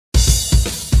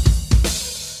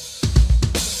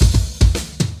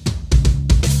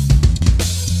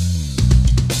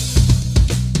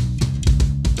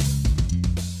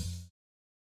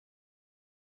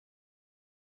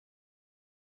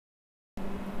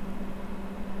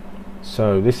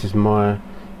So this is my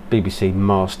BBC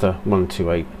Master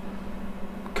 128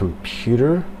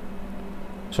 computer.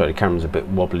 Sorry, the camera's a bit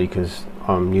wobbly because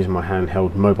I'm using my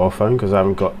handheld mobile phone because I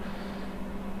haven't got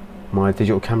my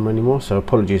digital camera anymore, so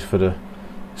apologies for the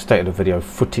state of the video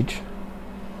footage.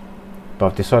 But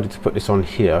I've decided to put this on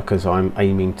here because I'm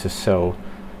aiming to sell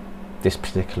this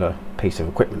particular piece of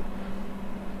equipment.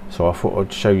 So I thought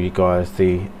I'd show you guys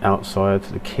the outside,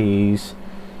 the keys,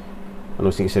 and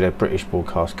also you can see they're a British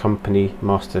broadcast company,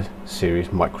 Master Series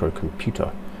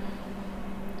microcomputer.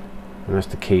 And that's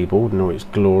the keyboard in all its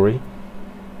glory.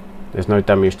 There's no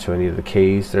damage to any of the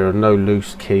keys, there are no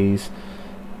loose keys,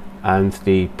 and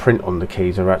the print on the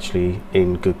keys are actually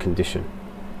in good condition.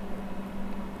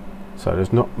 So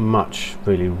there's not much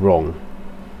really wrong.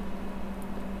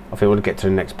 I think when I get to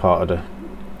the next part of the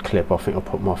clip, I think I'll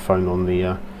put my phone on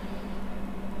the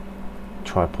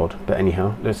tripod. But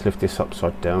anyhow, let's lift this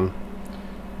upside down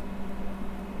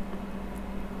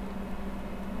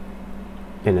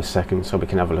in a second so we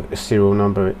can have a look at the serial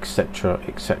number, etc,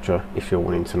 etc, if you're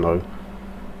wanting to know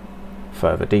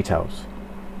further details.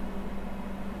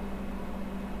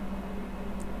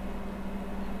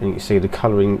 And you can see the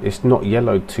colouring, it's not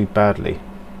yellowed too badly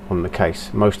on the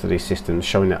case. Most of these systems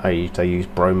showing their age, they use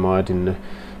bromide in the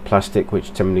plastic,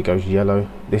 which generally goes yellow.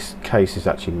 This case is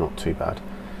actually not too bad.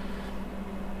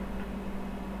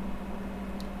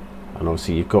 And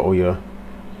obviously you've got all your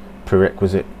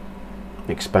prerequisite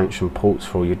expansion ports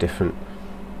for all your different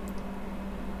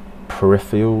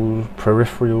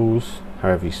peripherals,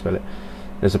 however you spell it.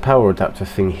 There's a power adapter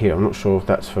thing here. I'm not sure if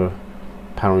that's for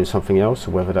powering something else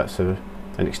or whether that's an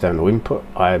external input.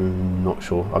 I'm not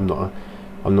sure. I'm not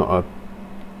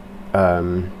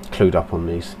clued up on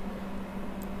these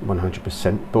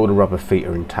 100%, but all the rubber feet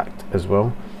are intact as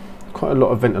well. Quite a lot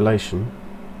of ventilation.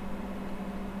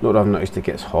 Not that I've noticed it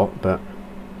gets hot, but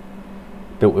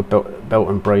built with belt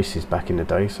and braces back in the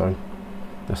day, so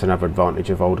that's another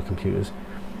advantage of older computers.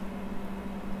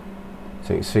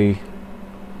 So you can see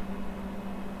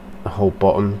the whole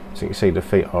bottom, so you can see the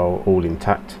feet are all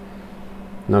intact.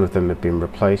 None of them have been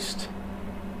replaced.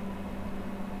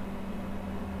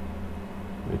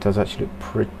 It does actually look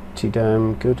pretty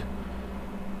damn good.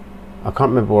 I can't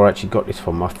remember where I actually got this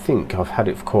from. I think I've had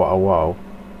it for quite a while.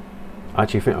 I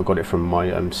actually think I got it from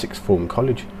my sixth form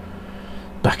college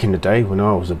back in the day when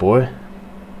I was a boy,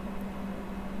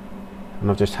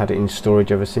 and I've just had it in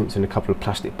storage ever since in a couple of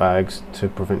plastic bags to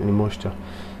prevent any moisture.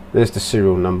 There's the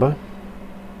serial number,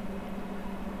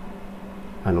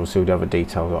 and also the other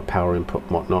details like power input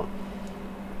and whatnot.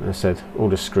 As I said, all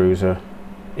the screws are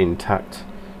intact.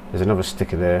 There's another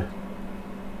sticker there.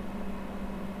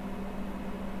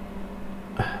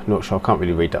 Not sure, I can't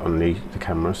really read that on the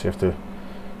camera, so you have to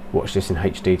watch this in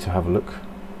HD to have a look.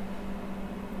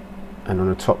 And on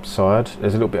the top side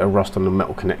there's a little bit of rust on the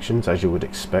metal connections, as you would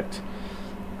expect,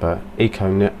 but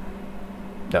EcoNet,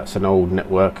 that's an old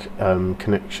network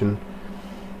connection,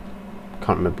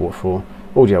 can't remember what for.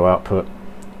 Audio output,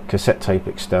 cassette tape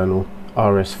external,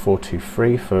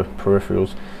 RS423 for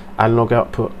peripherals, analog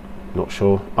output, not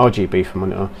sure, RGB for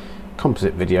monitor,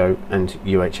 composite video, and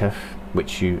UHF,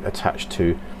 which you attach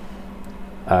to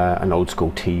an old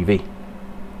school TV,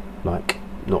 like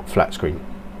not flat screen.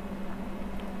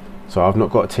 So I've not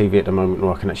got a TV at the moment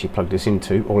where I can actually plug this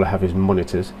into. All I have is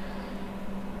monitors,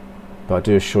 but I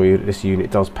do assure you that this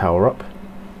unit does power up.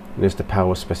 And there's the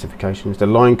power specifications. The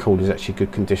line cord is actually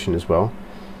good condition as well,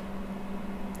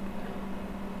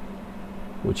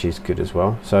 which is good as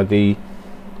well. So the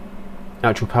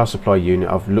actual power supply unit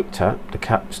I've looked at, the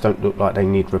caps don't look like they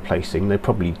need replacing. They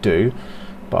probably do,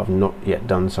 but I've not yet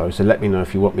done so. So let me know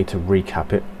if you want me to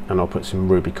recap it, and I'll put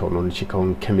some Rubicon,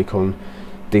 Onichicon, Chemicon,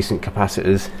 decent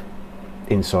capacitors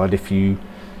inside if you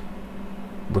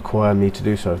require me to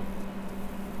do so.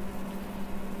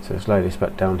 So let's lay this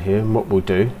back down here, and what we'll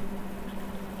do,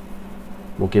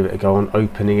 we'll give it a go on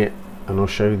opening it, and I'll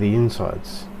show you the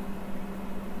insides.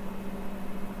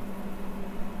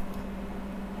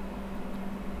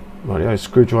 Right,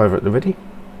 screwdriver at the ready.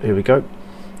 Here we go.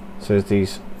 So there's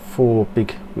these 4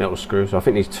 big metal screws. I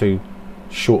think these 2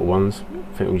 shorter ones,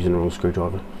 I think I'm using the wrong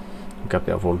screwdriver. I'll grab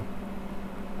the other one.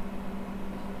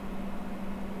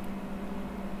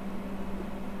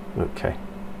 Okay.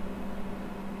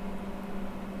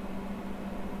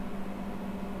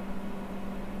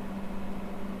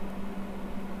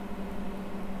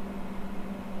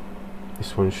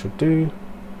 This one should do.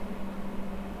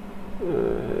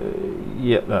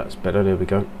 Yeah, that's better. There we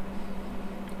go.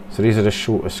 So these are the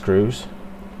shorter screws,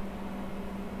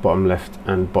 bottom left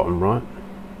and bottom right.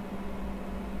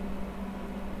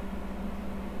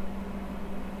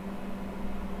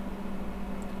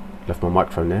 Left my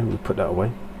microphone there, and put that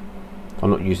away. I'm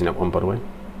not using that one, by the way.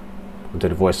 I'll do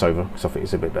the voiceover because I think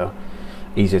it's a bit better,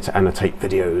 easier to annotate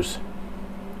videos.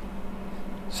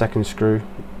 Second screw,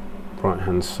 right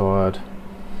hand side.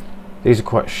 These are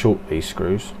quite short, these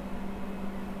screws.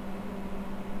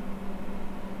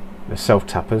 They're self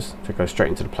tappers to go straight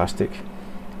into the plastic,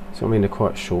 so I mean they're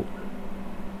quite short.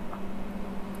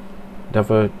 The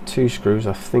other two screws,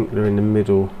 I think they're in the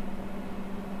middle,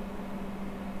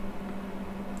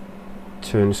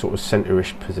 two in a sort of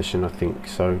centre-ish position, I think.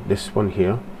 So this one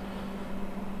here,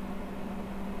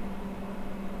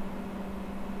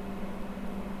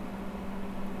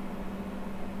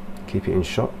 keep it in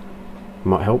shot,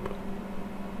 might help.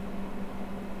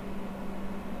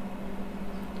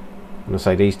 And I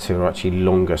say these two are actually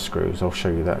longer screws, I'll show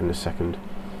you that in a second.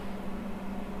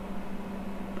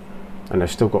 And they've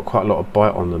still got quite a lot of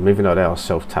bite on them, even though they are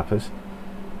self-tappers.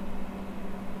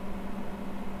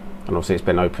 And obviously it's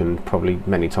been opened probably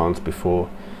many times before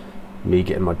me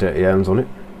getting my dirty hands on it.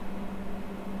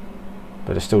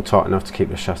 But they're still tight enough to keep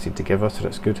the chassis together, so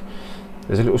that's good.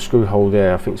 There's a little screw hole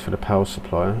there, I think it's for the power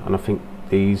supply, and I think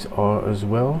these are as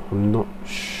well, I'm not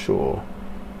sure.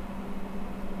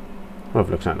 I'll have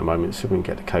a look at that in a moment, see if we can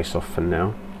get the case off for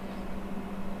now.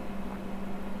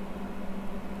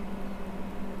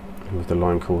 Move the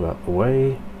line cord out the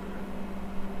way.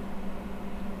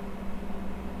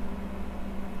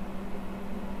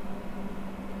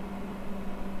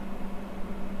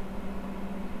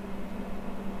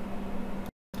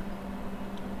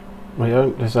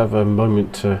 Let's have a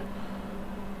moment to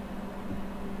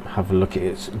have a look at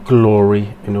its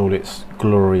glory in all its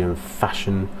glory and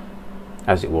fashion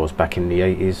as it was back in the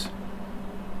 80s.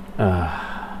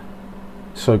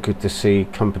 So good to see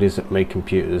companies that make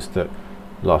computers that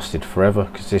lasted forever,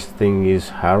 because this thing is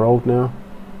how old now?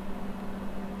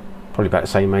 Probably about the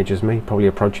same age as me, probably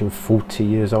approaching 40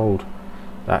 years old.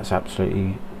 That's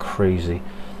absolutely crazy.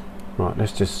 Right,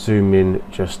 let's just zoom in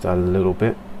just a little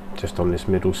bit, just on this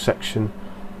middle section.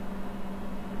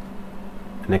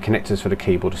 And the connectors for the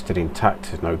keyboard are still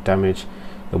intact, there's no damage.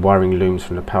 The wiring looms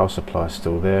from the power supply are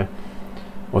still there.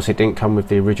 Also, it didn't come with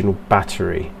the original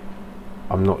battery.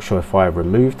 I'm not sure if I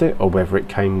removed it or whether it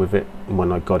came with it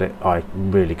when I got it. I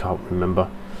really can't remember.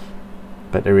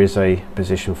 But there is a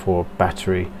position for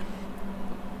battery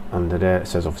under there. It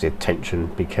says obviously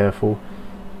attention, be careful.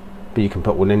 But you can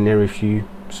put one in there if you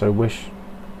so wish.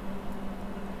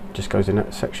 Just goes in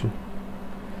that section.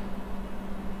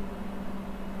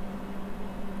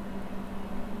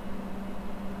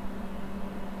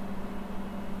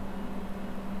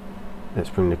 Let's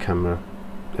bring the camera,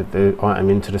 the item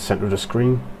into the centre of the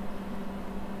screen.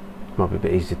 Might be a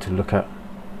bit easier to look at.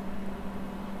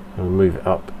 And move it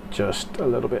up just a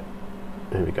little bit.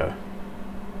 There we go.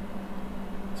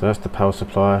 So that's the power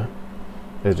supply.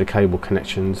 There's the cable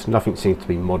connections. Nothing seems to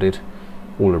be modded.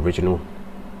 All original.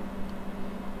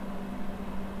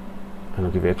 And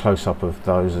I'll give you a close-up of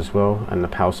those as well, and the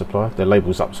power supply. The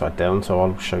label's upside down, so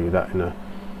I'll show you that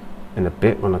in a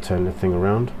bit when I turn the thing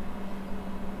around.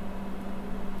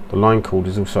 The line cord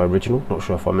is also original. Not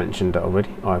sure if I mentioned that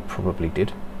already. I probably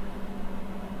did.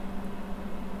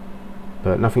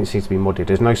 But nothing seems to be modded.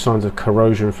 There's no signs of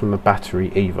corrosion from the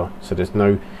battery either. So there's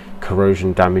no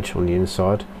corrosion damage on the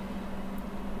inside.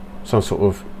 Some sort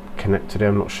of connector there,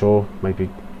 I'm not sure. Maybe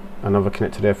another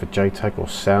connector there for JTAG or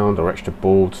sound or extra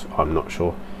boards. I'm not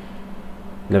sure.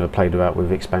 Never played about with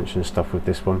expansion stuff with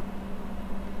this one.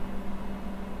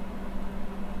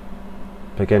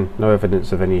 Again, no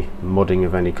evidence of any modding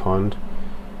of any kind,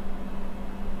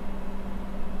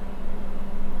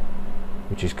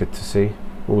 which is good to see.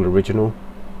 All original.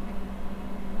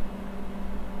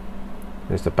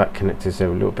 There's the back connectors there,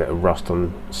 a little bit of rust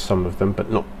on some of them, but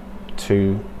not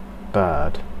too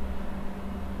bad.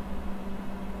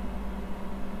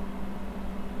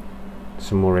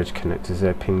 Some more edge connectors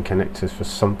there, pin connectors for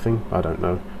something, I don't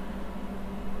know.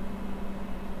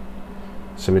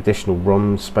 Some additional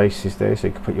ROM spaces there, so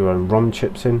you can put your own ROM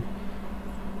chips in.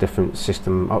 Different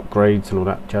system upgrades and all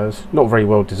that jazz. Not very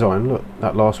well designed. Look,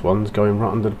 that last one's going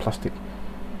right under the plastic.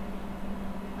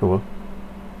 Oh well.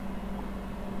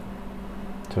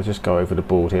 So I'll just go over the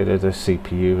board here. There's a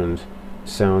CPU and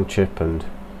sound chip and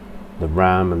the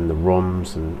RAM and the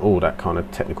ROMs and all that kind of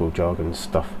technical jargon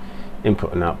stuff.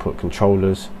 Input and output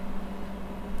controllers,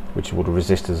 which is what the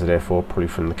resistors are there for, probably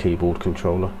from the keyboard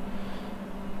controller.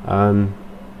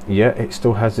 Yeah, it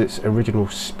still has its original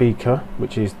speaker,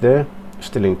 which is there,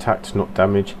 still intact, not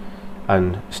damaged,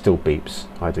 and still beeps,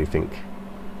 I do think.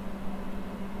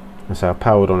 And so I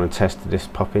powered on and tested this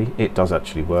puppy. It does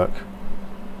actually work.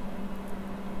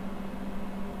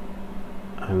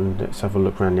 and let's have a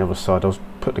look around the other side. I was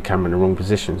put the camera in the wrong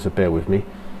position, so bear with me.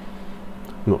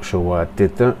 Not sure why I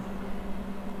did that.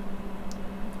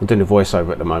 I'm doing a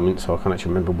voiceover at the moment, so I can't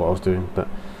actually remember what I was doing, but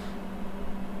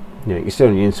yeah, you can see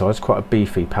on the inside it's quite a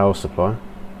beefy power supply.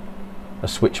 A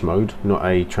switch mode, not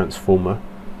a transformer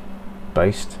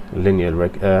based, a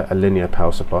linear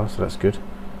power supply, so that's good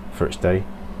for its day.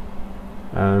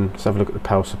 Let's have a look at the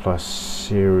power supply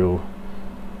serial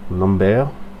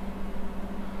number.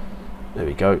 There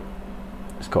we go.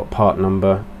 It's got part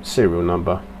number, serial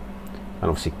number, and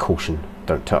obviously caution,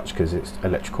 don't touch because it's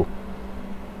electrical.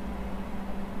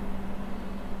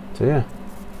 So yeah,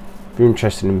 if you're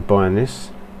interested in buying this,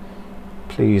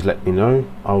 please let me know.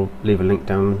 I'll leave a link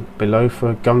down below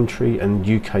for Gumtree and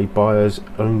UK buyers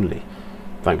only.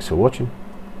 Thanks for watching.